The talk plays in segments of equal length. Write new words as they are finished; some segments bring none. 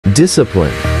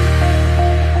Discipline.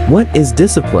 What is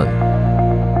discipline?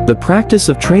 The practice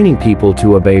of training people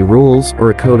to obey rules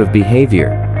or a code of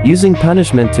behavior, using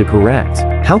punishment to correct.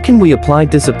 How can we apply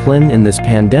discipline in this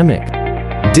pandemic?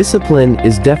 Discipline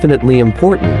is definitely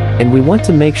important, and we want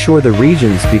to make sure the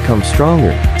regions become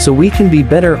stronger, so we can be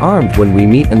better armed when we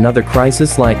meet another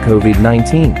crisis like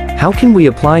COVID-19. How can we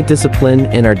apply discipline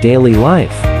in our daily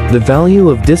life? The value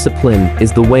of discipline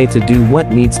is the way to do what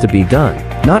needs to be done.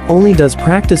 Not only does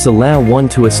practice allow one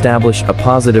to establish a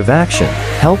positive action,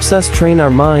 helps us train our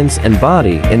minds and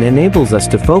body and enables us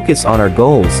to focus on our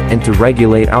goals and to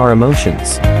regulate our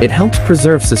emotions. It helps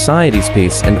preserve society's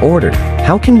peace and order.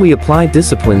 How can we apply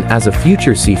discipline as a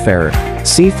future seafarer?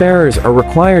 Seafarers are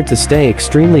required to stay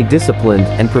extremely disciplined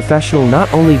and professional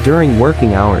not only during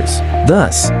working hours.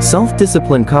 Thus,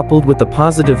 self-discipline coupled with a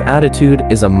positive attitude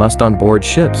is a must on board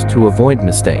ships to avoid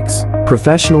mistakes.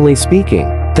 Professionally speaking,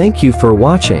 thank you for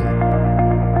watching.